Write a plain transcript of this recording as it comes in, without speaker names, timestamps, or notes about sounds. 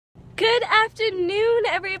Good afternoon,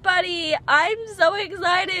 everybody. I'm so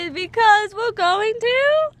excited because we're going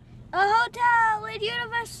to a hotel at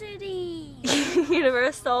University.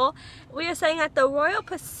 Universal. We are staying at the Royal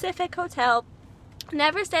Pacific Hotel.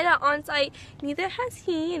 Never stayed at on-site, neither has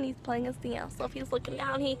he, and he's playing something else. So if he's looking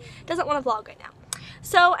down, he doesn't want to vlog right now.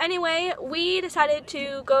 So anyway, we decided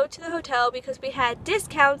to go to the hotel because we had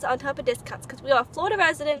discounts on top of discounts because we are Florida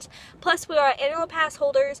residents, plus we are annual pass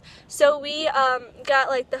holders. So we got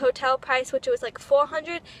like the hotel price, which was like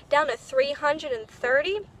 $400 down to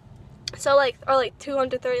 $330. So like, or like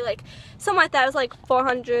 230, like something like that. It was like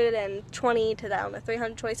 420 to down to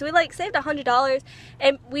 320. So we like saved $100,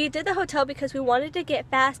 and we did the hotel because we wanted to get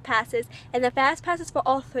fast passes, and the fast passes for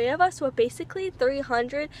all three of us were basically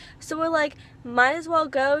 $300. So we're like, might as well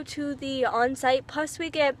go to the on-site. Plus we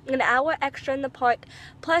get an hour extra in the park.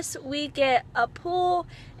 Plus we get a pool,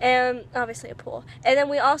 and obviously a pool, and then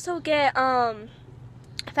we also get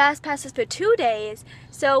fast passes for 2 days,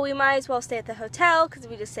 so we might as well stay at the hotel because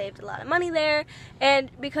we just saved a lot of money there.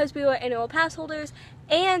 And because we were annual pass holders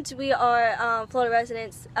and we are Florida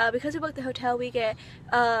residents, because we booked the hotel, we get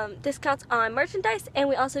discounts on merchandise, and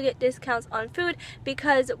we also get discounts on food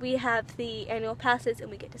because we have the annual passes and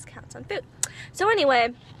we get discounts on food. So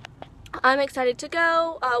anyway, I'm excited to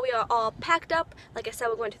go. We are all packed up. Like I said,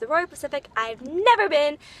 we're going to the Royal Pacific. I've never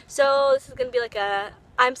been, so this is going to be like a,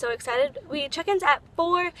 I'm so excited. We check-in's at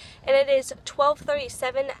 4, and it is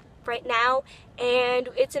 12:37 right now, and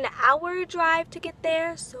it's an hour drive to get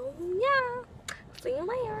there, so yeah. See you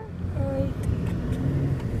later. Alright.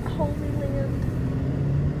 Holy Land.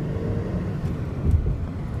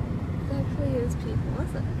 There actually is people,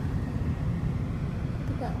 listen.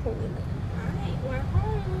 Look at that Holy Land. Alright, we're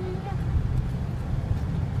home.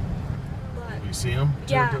 You see them?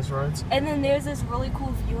 Yeah. Those rides? And then there's this really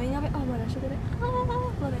cool viewing of it. Oh my gosh, look at it.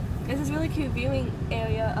 Oh, love it. There's this really cute viewing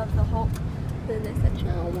area of the whole. Then there's the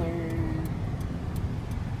tower.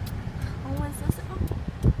 Oh, what's this? Oh.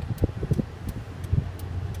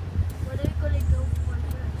 Where are you going to go for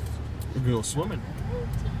first? We're going to go swimming.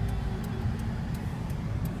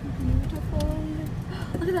 Beautiful.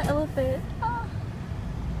 Look at that elephant.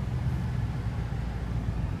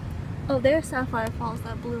 Oh, there's Sapphire Falls,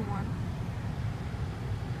 that blue one.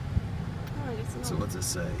 So what's it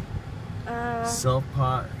say?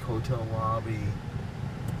 Self-pot, hotel lobby,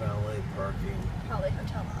 valet parking, Probably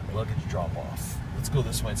hotel lobby. luggage drop-off. Let's go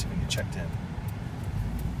this way and see if we can get checked in.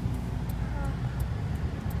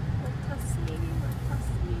 Let's see.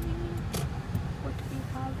 What do we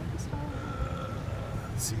have in store?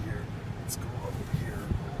 Let's see here. Let's go up here a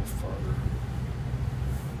little farther.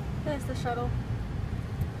 There's the shuttle.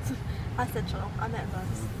 I said shuttle. I meant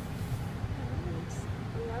bus.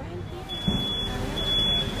 We are in here.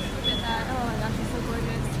 Look at that. Oh my gosh, it's so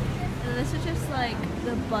gorgeous. And this is just like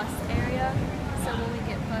the bus area. So when we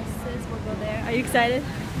get buses, we'll go there. Are you excited?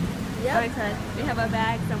 Yep. I'm excited. We have our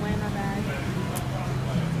bags. I'm wearing my bag.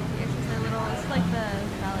 Here's just a little, it's like the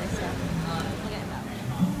ballet stuff. Look at that.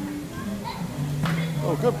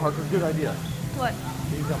 Oh, good, Parker. Good idea. What?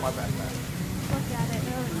 You got my backpack. Look at it.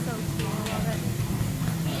 Oh, it's so cool. I love it.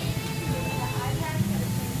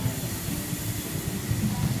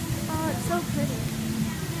 Oh, it's so pretty.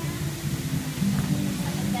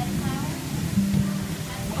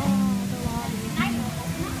 Oh, the lobby.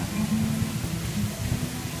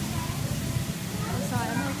 Oh,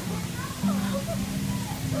 sorry. I'm like...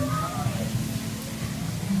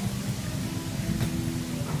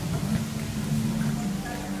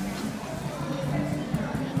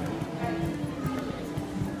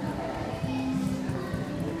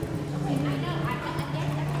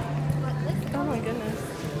 Oh my goodness.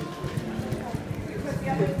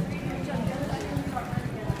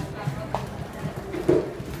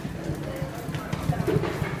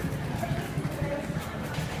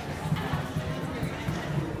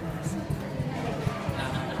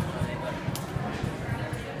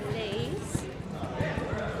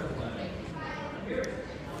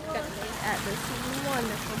 At this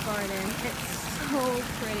wonderful garden. It's so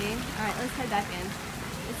pretty. Alright, let's head back in.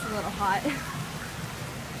 It's a little hot.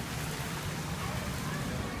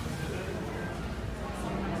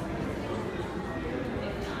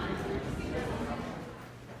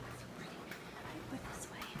 This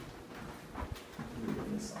way.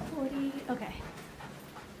 40, okay.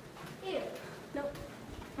 Nope.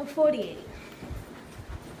 Oh, 48.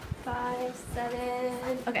 5,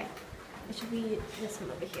 7. Okay. It should be this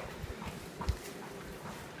one over here.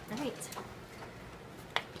 Alright.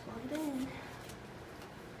 Plug it in.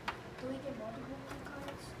 Do we get multiple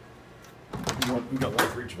cards? We got one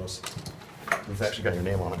for each of us. It's actually got your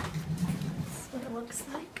name on it. That's what it looks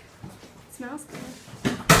like. It smells good.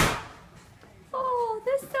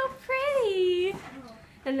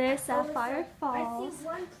 And there's Sapphire I Falls. see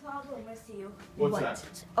one problem with you. What's What?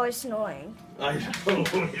 that? Oh, it's annoying. I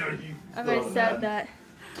don't know. You I've already said that.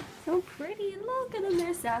 So pretty. Look at them.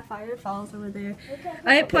 There's Sapphire Falls over there.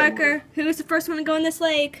 Alright, Parker. Who's the first one to go in this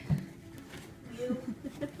lake? You.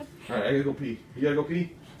 Alright, I gotta go pee. You gotta go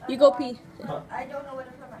pee? You go pee. I don't know where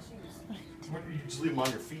to put my shoes. What, you just leave them on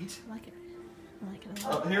your feet? I like it. I like it a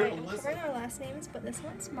lot. Here, I listen. forgot our last names, but this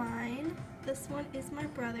one's mine. This one is my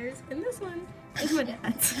brother's, and this one is my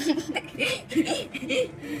dad's.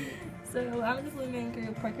 So I'm the Blue Man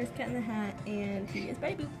Group. Parker's Cat in the Hat, and he is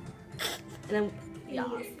Baby. And then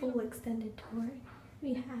full extended tour.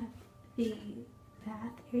 We have the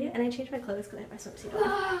bath area, and I changed my clothes because I have my swimsuit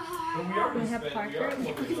on. We have Parker.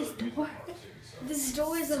 Look at this door. This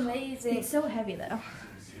door is amazing. It's so heavy though.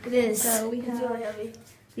 It is. So we It's have really heavy.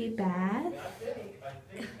 the bath.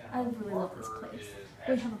 I really love this place.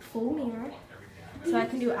 We have a full mirror, so I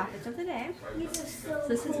can do outfits of the day. So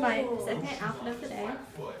this is my second outfit of the day.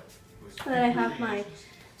 And then I have my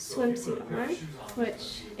swimsuit on,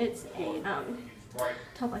 which it's a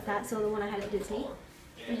top like that. So the one I had at Disney.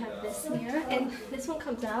 We have this mirror, and this one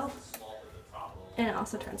comes out, and it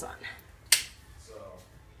also turns on.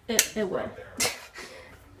 It would.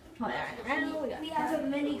 We have a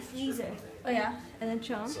mini freezer. Oh yeah, and then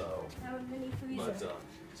Sean. So, We have a mini freezer. but,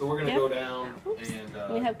 so we're gonna Yep. go down Oops.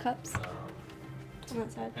 and We have cups um, on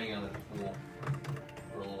that side. hang out at the pool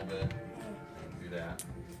for a little bit and do that.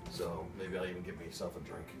 So maybe I'll even get myself a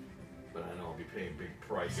drink. But I know I'll be paying a big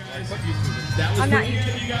price. That was I'm for not each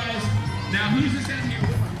of you guys. Now who's this down here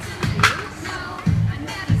with us?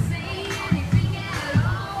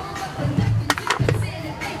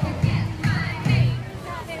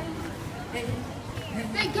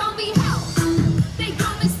 They call me Hell. They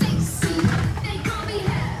call me Stacy. They call me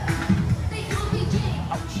Hell. They call me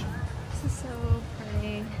Jane. This is so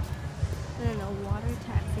pretty. And then the water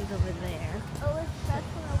taxi's over there. Oh, that's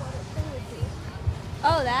what I want to play with you.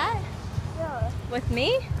 Oh, that? Yeah. With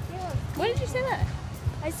me? Yeah. When did you say that?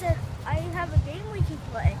 I said I have a game we can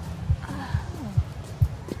play.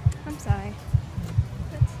 I'm sorry.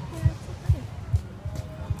 That's so pretty.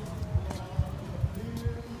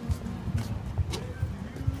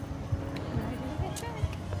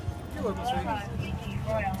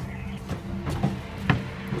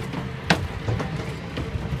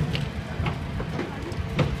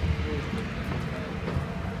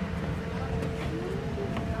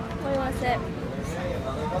 What do you want to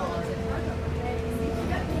sit?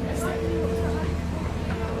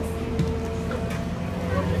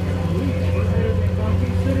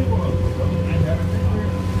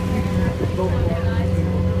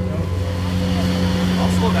 I'll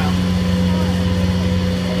slow down.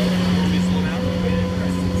 Want me to slow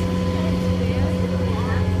down?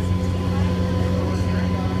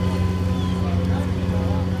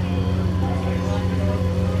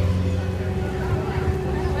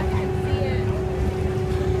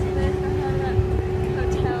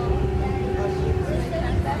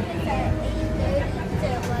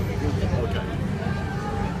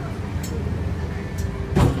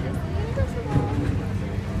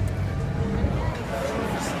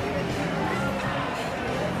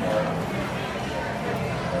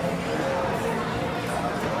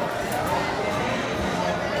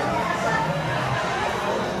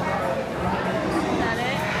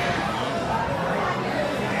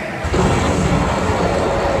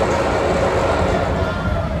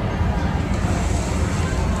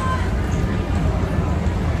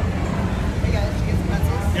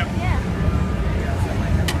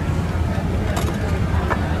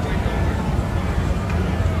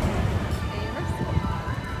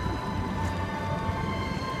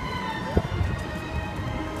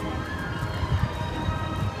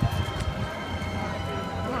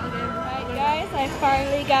 Guys, I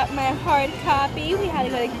finally got my hard copy. We had to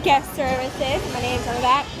go to guest services. My name's on the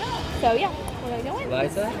back. So yeah, what are we doing?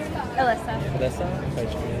 Eliza? Alyssa. Alyssa?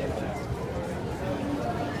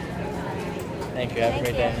 Thank you. Have a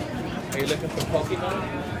great day. Are you looking for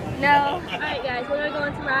Pokemon? No. Alright guys, we're gonna go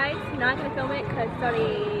into rides. Not gonna film it because it's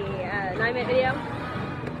already a 9-minute video.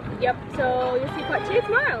 Yep, so you'll see part 2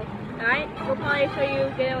 tomorrow. Alright, we'll probably show you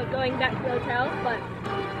going back to the hotel, but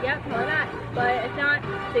yep, all that. But if not,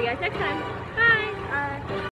 see you guys next time. Bye!